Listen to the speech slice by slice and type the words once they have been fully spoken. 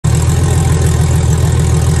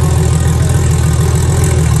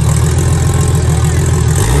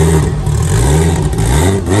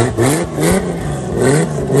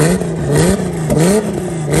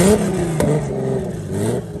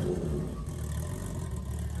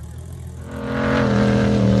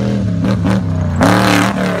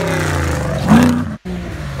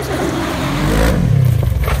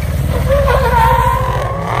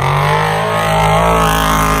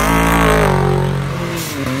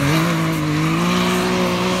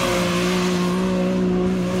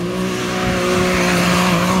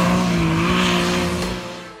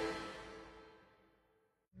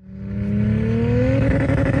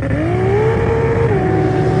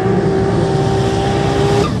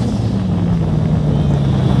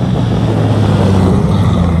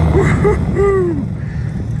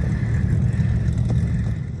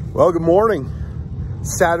Well, good morning.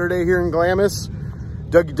 Saturday here in Glamis.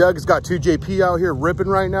 Dougie Doug's got 2JP out here ripping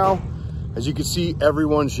right now. As you can see,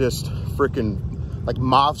 everyone's just freaking like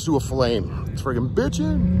moths to a flame. It's freaking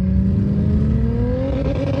bitching.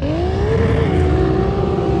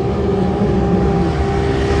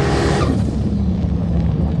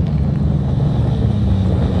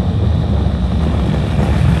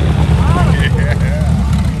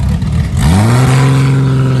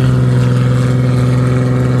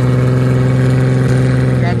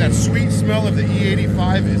 Of the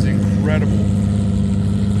E85 is incredible.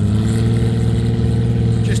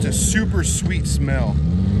 Just a super sweet smell.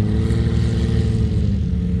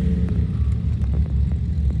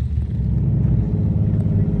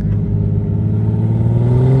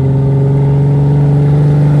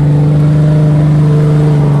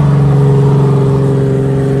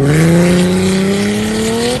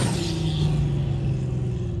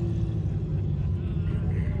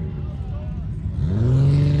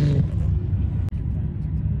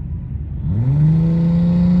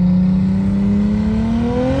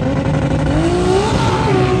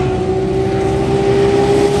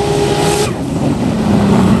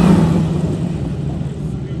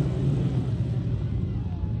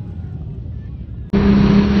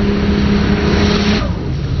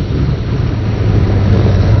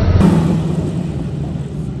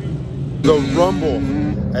 The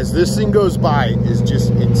rumble as this thing goes by is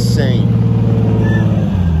just insane.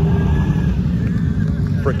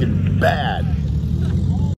 Freaking bad.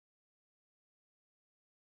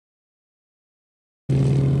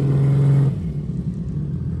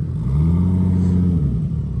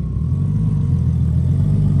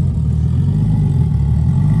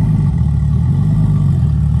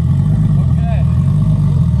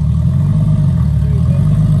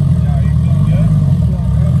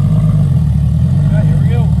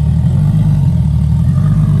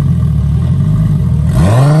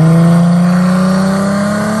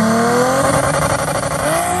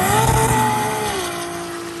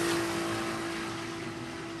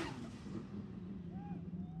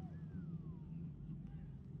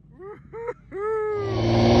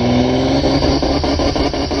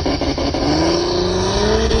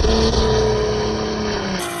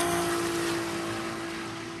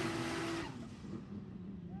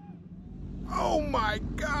 Oh my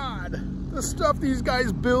God, the stuff these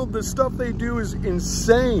guys build, the stuff they do is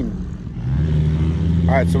insane.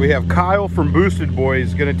 All right, so we have Kyle from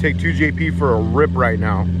Boostedboiz gonna take 2JP for a rip right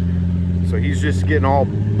now. So he's just getting all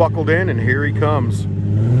buckled in and here he comes.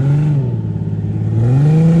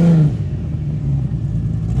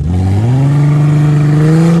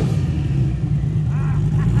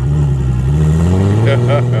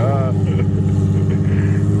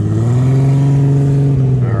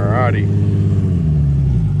 Alrighty.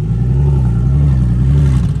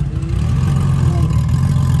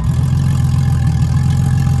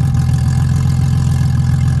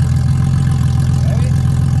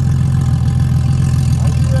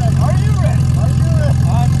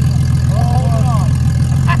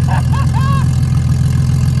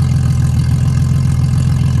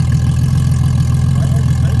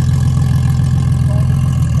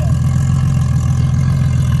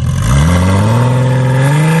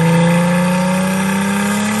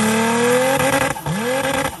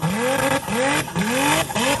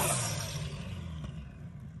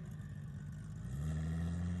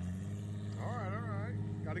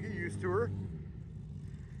 Got to get used to her.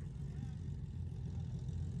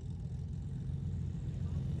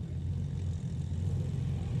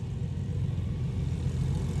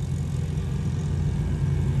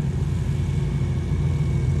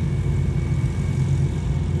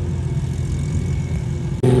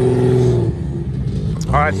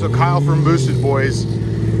 All right, so Kyle from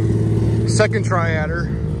Boostedboiz, second try at her,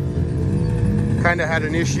 kind of had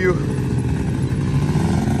an issue.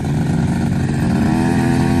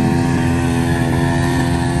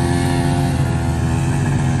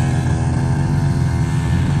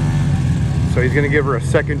 So he's gonna give her a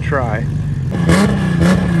second try.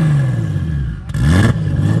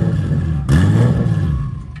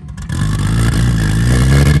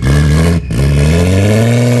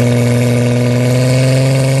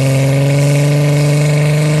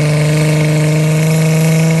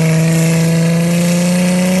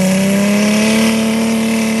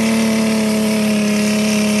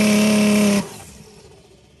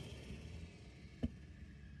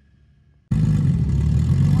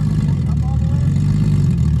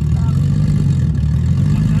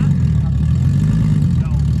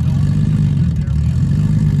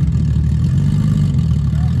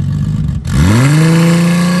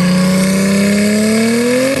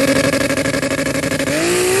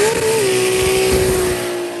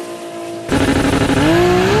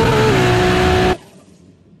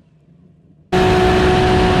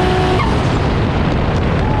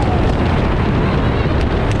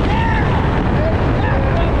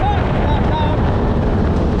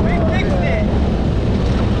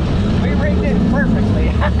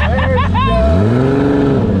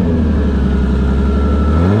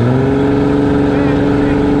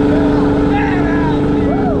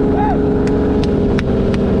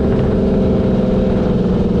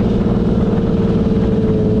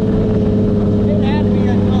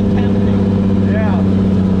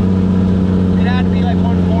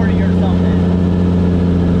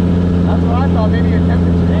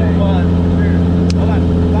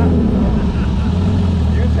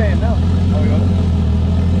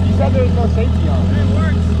 safety on. It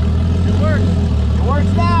works. It works. It works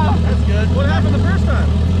now. That's good. What happened the first time?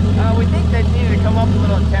 We think they needed to come up a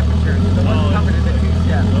little in temperature. So it wasn't coming to the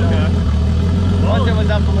 2-step. Okay. So once it was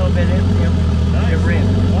up a little bit, it rimmed.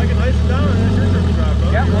 Well, I can ice it down and then your turn to drive, bro.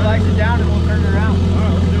 Yeah, we'll ice it down and we'll turn it around.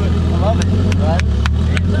 Alright, let's do it. I love it. Right?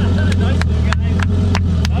 Nice one, guys.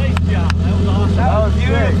 Nice job. That was awesome. That was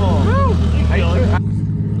beautiful.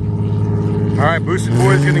 All right,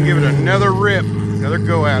 Boostedboiz gonna give it another rip, another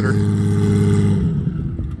go at her.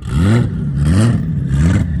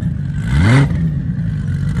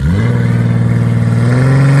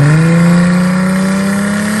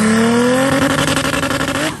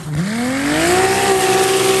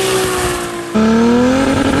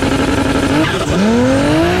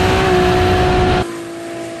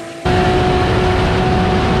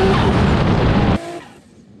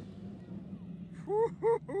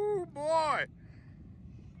 Boy.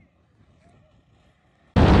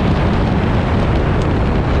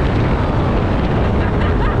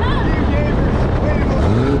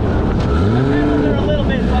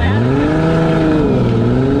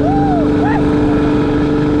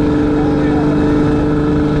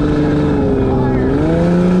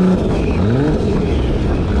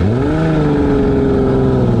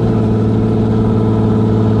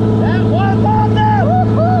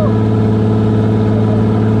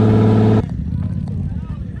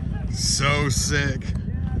 So sick.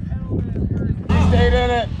 Stayed in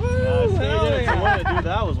it. Dude,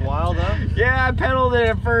 that was wild, huh? Yeah, I pedaled it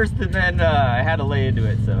at first and then I had to lay into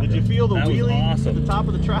it. So. Did you feel the wheelie at the top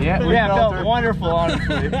of the truck? Yeah, it felt wonderful,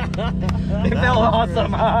 honestly. It felt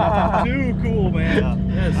awesome. Too cool, man.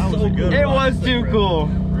 Yeah, that was so good. It was too cool.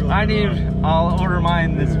 I'll order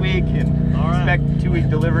mine this week and expect a 2-week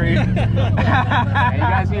delivery. Hey, you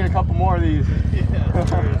guys need a couple more of these.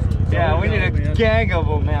 Yeah, we need a gang of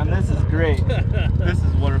them, man. This is great. This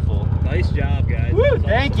is wonderful. Nice job, guys. Woo,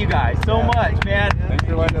 thank you guys so much, man. Thanks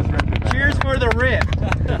for letting us rip it. Cheers for the rip.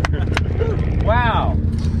 Wow.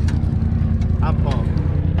 I'm pumped.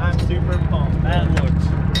 I'm super pumped. That looks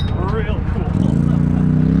real cool.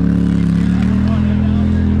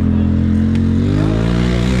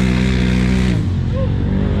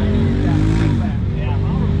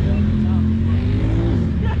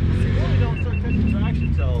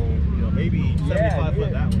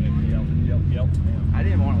 I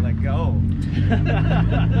didn't want to let go. Oh,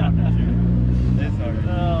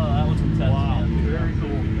 that was intense. Wow. Very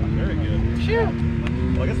cool. Very good. Shoot.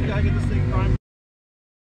 Well, I guess we gotta get this thing primed.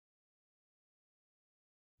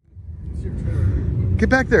 Get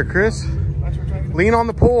back there, Chris. Lean on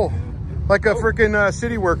the pole like a freaking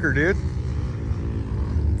city worker, dude.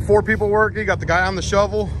 4 people working. You got the guy on the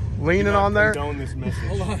shovel leaning on there. Condone this message.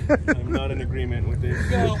 Hold on. I'm not in agreement with this.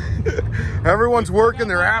 Everyone's working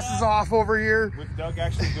their asses off over here. With Doug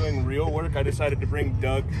actually doing real work, I decided to bring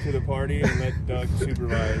Doug to the party and let Doug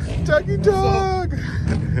supervise. Dougie Doug.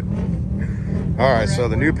 All right, so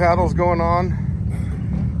the new paddle's going on.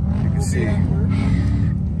 You can see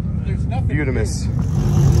Beautimus.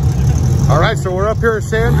 All right, so we're up here at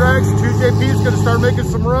Sand Drags. 2JP's gonna start making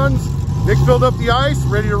some runs. Nick filled up the ice,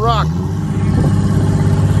 ready to rock.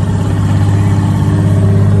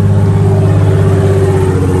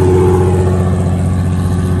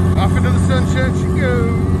 Off into the sunshine she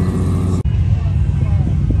goes.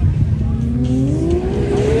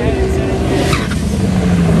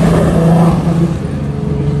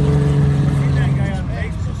 That guy on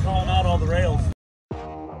Facebook calling out all the rails.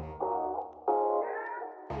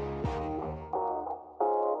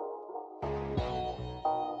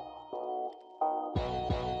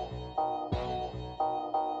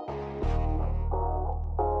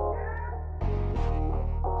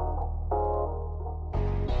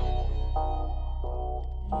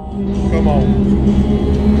 Come on.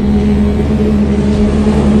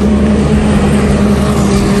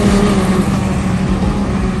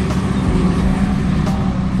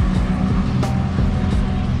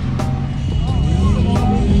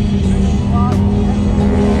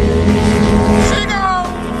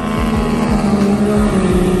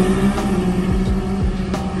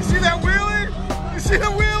 You see that wheelie? You see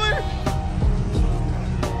that wheelie?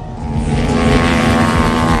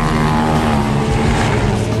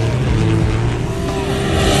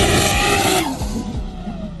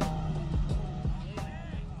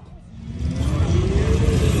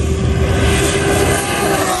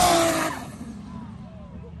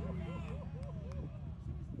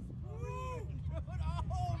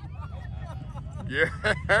 Yeah.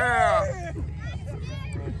 That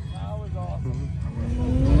was awesome.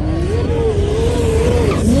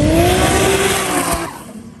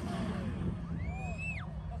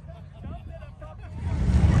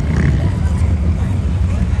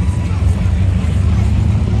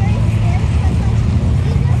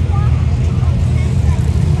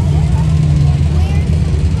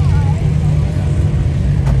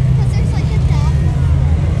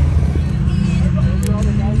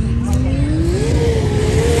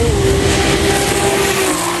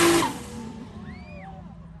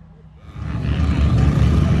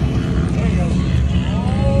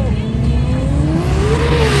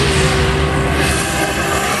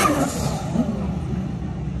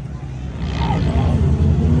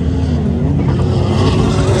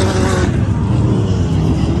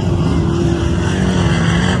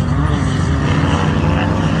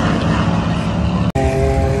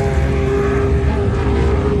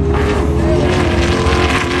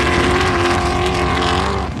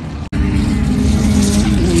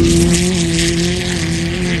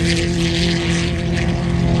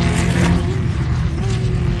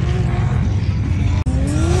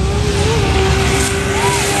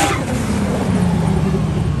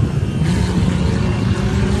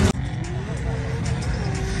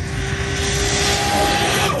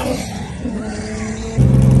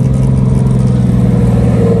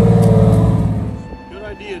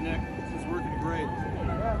 good, Nick. This is working great.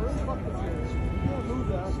 Yeah, really fuck this thing. You can't move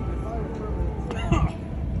that.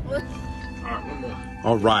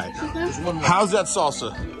 All right. How's that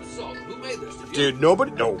salsa? Who made this? Dude,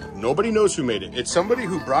 nobody knows who made it. It's somebody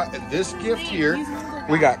who brought this gift here.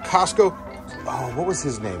 We got Costco. Oh, what was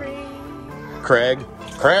his name? Craig.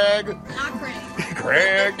 Not Craig.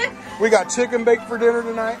 Craig. We got chicken baked for dinner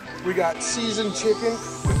tonight. We got seasoned chicken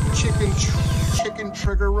with chicken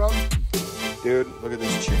trigger rub. Dude, look at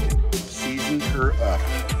this chicken. Seasoned her up.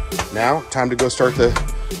 Now, time to go start the...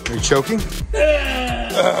 Are you choking?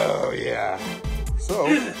 Oh, yeah. So,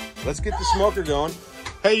 let's get the smoker going.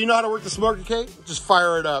 Hey, you know how to work the smoker, Kate? Just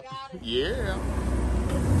fire it up. Yeah.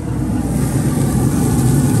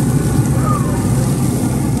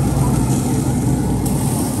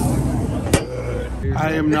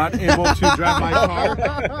 I am not able to drive my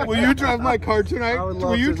car. Will you drive my car tonight?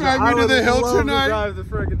 Will you drive me to the hill tonight? Drive the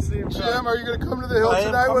friggin' steam truck. Jim, are you going to come to the hill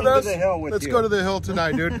tonight with us? Let's go to the hill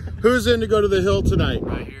tonight, dude. Who's in to go to the hill tonight?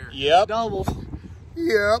 Right here. Yep. Doubles.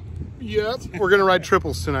 Yep. We're going to ride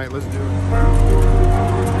triples tonight. Let's do it.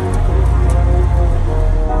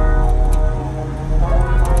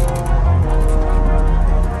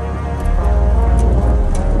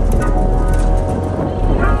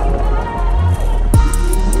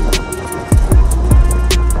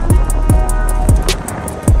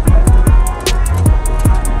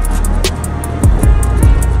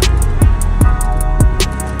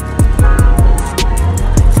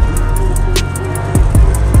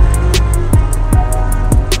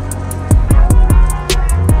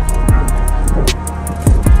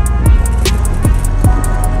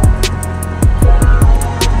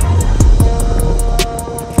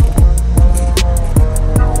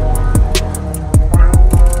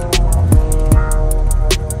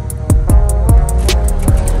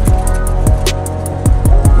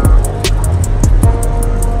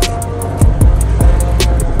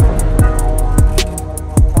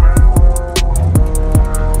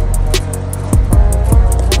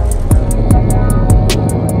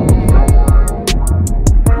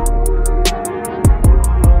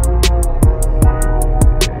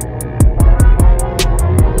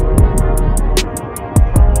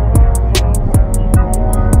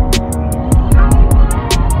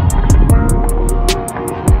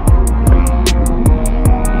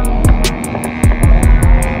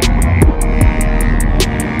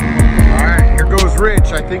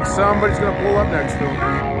 I think somebody's gonna pull up next to him.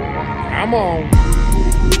 Come on.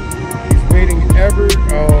 He's waiting ever.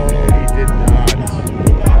 Oh, he did not.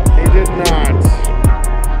 He did not.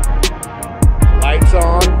 Lights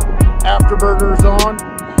on. Afterburner's on.